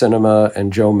Kyrsten Sinema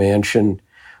and Joe Manchin,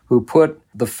 who put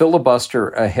the filibuster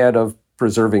ahead of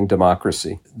preserving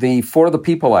democracy. The For the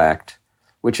People Act,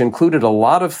 which included a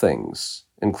lot of things,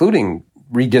 including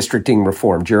redistricting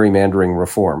reform, gerrymandering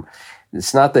reform.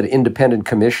 It's not that independent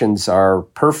commissions are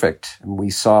perfect. We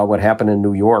saw what happened in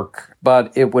New York,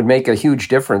 but it would make a huge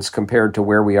difference compared to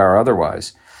where we are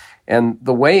otherwise. And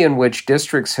the way in which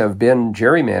districts have been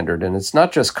gerrymandered, and it's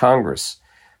not just Congress,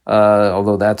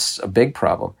 although that's a big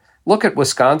problem. Look at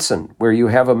Wisconsin, where you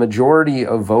have a majority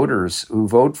of voters who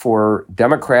vote for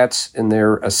Democrats in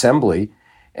their assembly,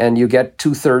 and you get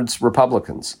 2/3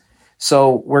 Republicans.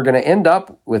 So we're going to end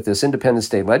up with this independent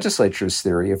state legislatures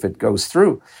theory, if it goes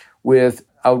through, with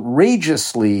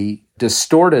outrageously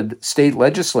distorted state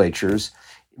legislatures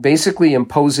basically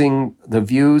imposing the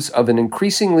views of an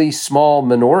increasingly small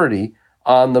minority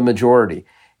on the majority.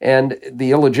 And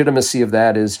the illegitimacy of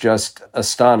that is just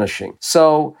astonishing.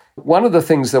 So one of the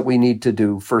things that we need to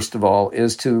do, first of all,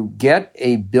 is to get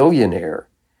a billionaire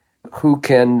who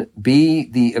can be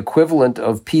the equivalent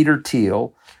of Peter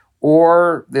Thiel,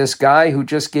 or this guy who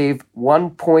just gave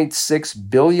 $1.6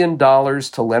 billion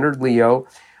to Leonard Leo,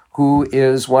 who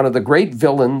is one of the great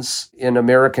villains in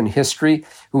American history,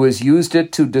 who has used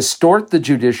it to distort the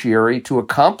judiciary to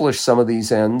accomplish some of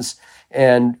these ends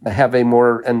and have a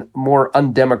more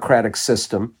undemocratic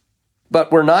system.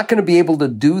 But we're not going to be able to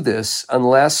do this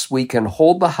unless we can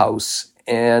hold the House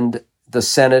and the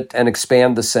Senate and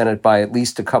expand the Senate by at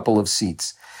least a couple of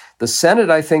seats. The Senate,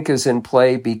 I think, is in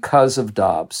play because of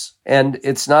Dobbs. And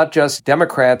it's not just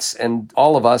Democrats, and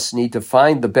all of us need to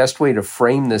find the best way to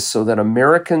frame this so that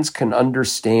Americans can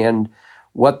understand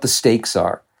what the stakes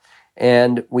are.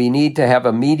 And we need to have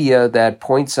a media that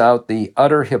points out the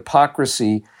utter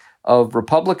hypocrisy of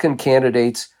Republican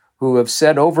candidates who have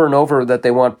said over and over that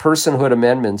they want personhood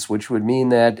amendments, which would mean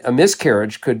that a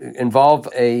miscarriage could involve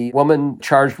a woman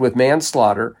charged with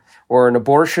manslaughter or an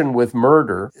abortion with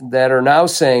murder, that are now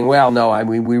saying, well, no,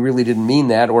 we really didn't mean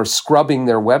that, or scrubbing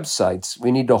their websites.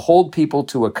 We need to hold people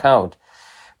to account.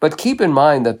 But keep in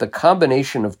mind that the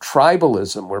combination of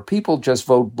tribalism, where people just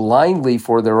vote blindly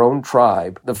for their own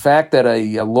tribe, the fact that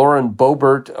a Lauren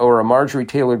Boebert or a Marjorie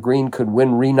Taylor Greene could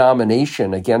win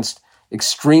renomination against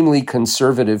extremely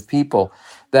conservative people,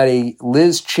 that a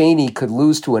Liz Cheney could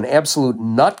lose to an absolute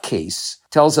nutcase,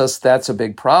 tells us that's a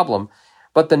big problem.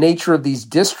 But the nature of these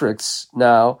districts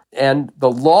now and the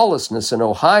lawlessness in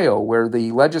Ohio, where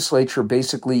the legislature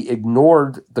basically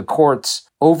ignored the courts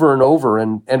over and over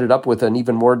and ended up with an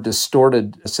even more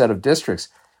distorted set of districts.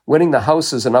 Winning the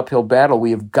House is an uphill battle.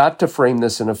 We have got to frame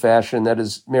this in a fashion that,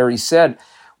 as Mary said,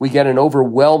 we get an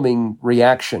overwhelming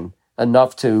reaction,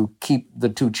 enough to keep the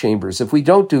two chambers. If we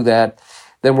don't do that,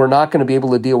 then we're not going to be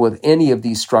able to deal with any of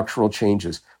these structural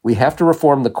changes. We have to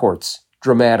reform the courts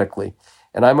dramatically.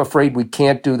 And I'm afraid we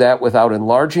can't do that without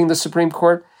enlarging the Supreme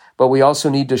Court, but we also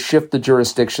need to shift the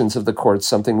jurisdictions of the courts,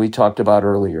 something we talked about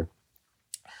earlier.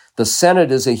 The Senate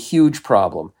is a huge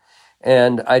problem,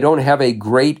 and I don't have a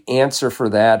great answer for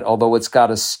that, although it's got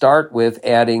to start with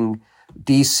adding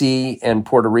D.C. and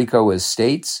Puerto Rico as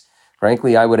states.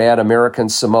 Frankly, I would add American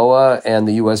Samoa and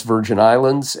the U.S. Virgin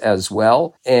Islands as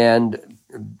well, and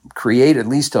create at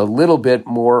least a little bit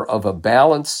more of a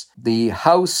balance. The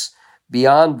House,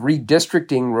 beyond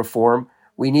redistricting reform,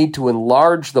 we need to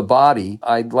enlarge the body.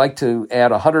 I'd like to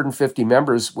add 150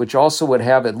 members, which also would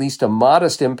have at least a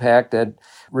modest impact at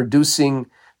reducing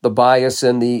the bias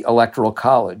in the Electoral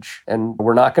College. And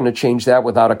we're not going to change that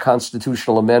without a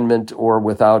constitutional amendment or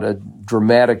without a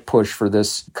dramatic push for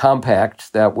this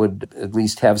compact that would at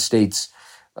least have states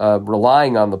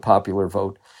relying on the popular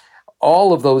vote.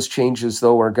 All of those changes,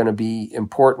 though, are going to be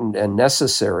important and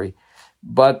necessary.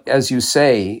 But as you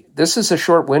say, this is a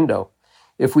short window.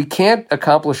 If we can't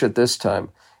accomplish it this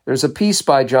time, there's a piece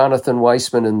by Jonathan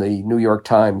Weissman in the New York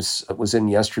Times that was in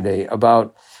yesterday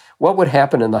about what would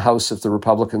happen in the House if the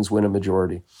Republicans win a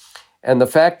majority. And the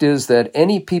fact is that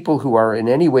any people who are in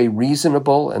any way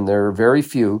reasonable, and there are very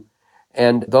few,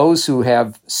 and those who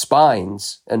have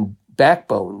spines and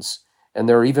backbones, and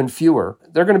there are even fewer,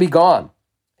 they're going to be gone.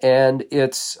 And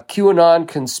it's QAnon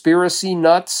conspiracy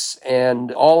nuts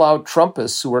and all-out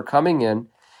Trumpists who are coming in.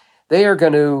 They are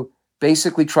going to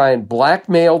basically try and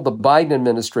blackmail the Biden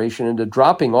administration into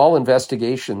dropping all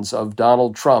investigations of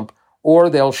Donald Trump, or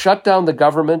they'll shut down the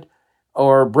government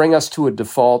or bring us to a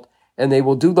default. and they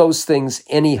will do those things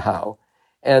anyhow.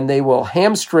 And they will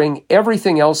hamstring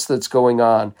everything else that's going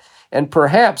on. And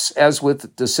perhaps, as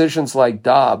with decisions like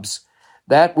Dobbs,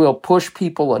 that will push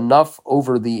people enough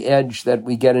over the edge that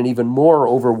we get an even more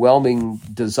overwhelming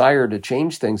desire to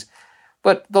change things.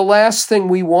 But the last thing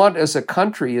we want as a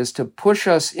country is to push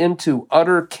us into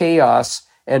utter chaos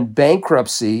and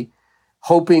bankruptcy,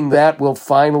 hoping that will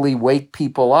finally wake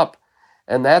people up.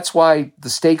 And that's why the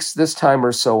stakes this time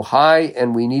are so high,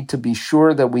 and we need to be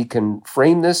sure that we can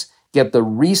frame this, get the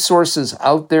resources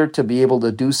out there to be able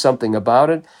to do something about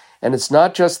it. And it's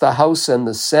not just the House and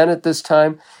the Senate this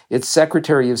time. It's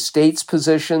Secretary of State's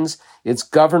positions, it's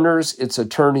governors, it's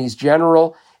attorneys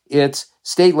general, it's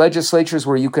state legislatures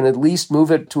where you can at least move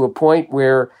it to a point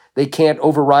where they can't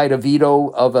override a veto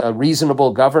of a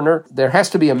reasonable governor. There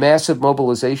has to be a massive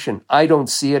mobilization. I don't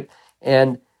see it.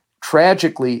 And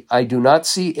tragically, I do not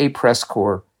see a press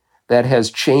corps that has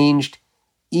changed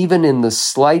even in the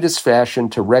slightest fashion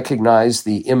to recognize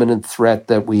the imminent threat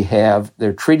that we have.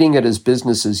 They're treating it as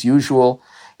business as usual.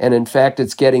 And in fact,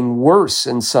 it's getting worse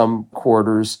in some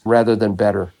quarters rather than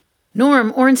better.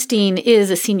 Norm Ornstein is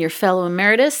a senior fellow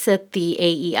emeritus at the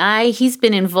AEI. He's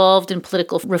been involved in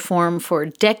political reform for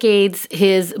decades.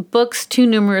 His books, too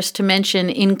numerous to mention,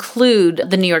 include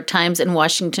the New York Times and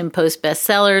Washington Post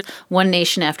bestsellers, One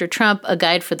Nation After Trump, A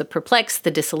Guide for the Perplexed,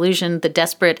 the Disillusioned, the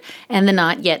Desperate, and the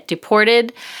Not Yet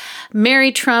Deported.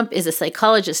 Mary Trump is a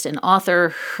psychologist and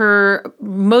author. Her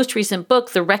most recent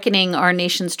book, The Reckoning, Our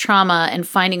Nation's Trauma and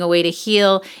Finding a Way to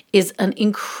Heal, is an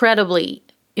incredibly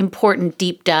important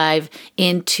deep dive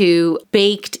into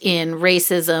baked-in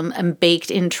racism and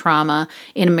baked-in trauma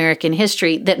in American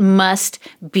history that must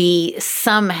be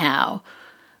somehow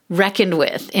reckoned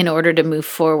with in order to move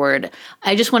forward.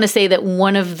 I just want to say that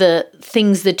one of the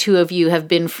things the two of you have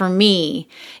been for me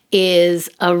is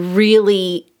a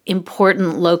really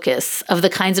important locus of the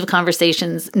kinds of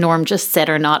conversations Norm just said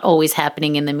are not always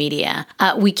happening in the media.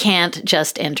 We can't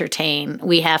just entertain.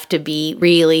 We have to be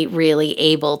really, really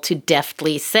able to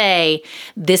deftly say,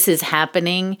 this is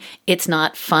happening. It's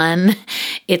not fun.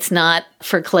 It's not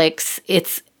for clicks.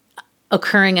 It's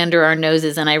occurring under our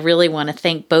noses. And I really want to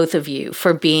thank both of you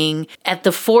for being at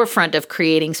the forefront of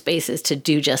creating spaces to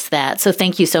do just that. So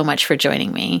thank you so much for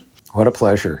joining me. What a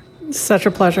pleasure. Such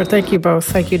a pleasure. Thank you both.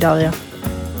 Thank you, Dahlia.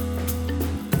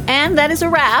 And that is a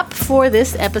wrap for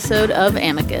this episode of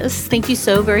Amicus. Thank you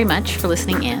so very much for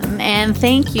listening in. And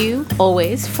thank you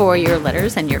always for your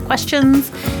letters and your questions.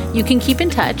 You can keep in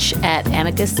touch at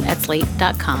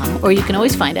amicus@slate.com, or you can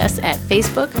always find us at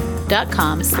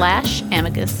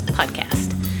facebook.com/Amicus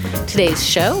Podcast. Today's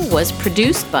show was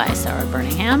produced by Sarah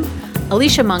Birmingham.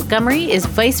 Alicia Montgomery is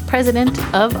Vice President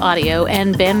of Audio,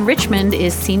 and Ben Richmond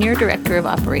is Senior Director of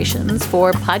Operations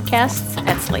for Podcasts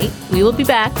at Slate. We will be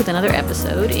back with another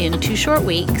episode in 2 short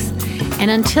weeks.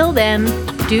 And until then,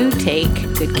 do take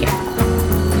good care.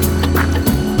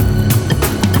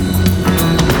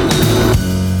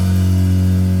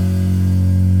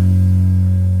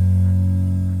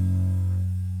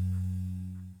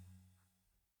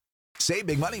 Save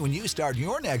big money when you start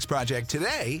your next project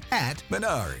today at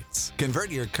Menards. Convert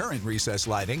your current recessed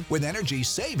lighting with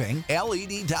energy-saving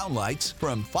LED downlights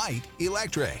from Fight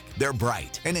Electric. They're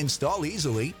bright and install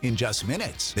easily in just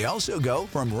minutes. They also go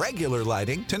from regular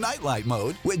lighting to nightlight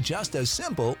mode with just a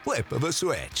simple flip of a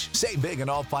switch. Save big on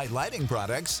all Fight lighting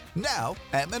products now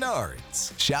at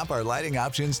Menards. Shop our lighting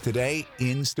options today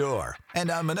in-store and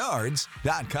on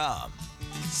Menards.com.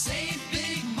 Save big.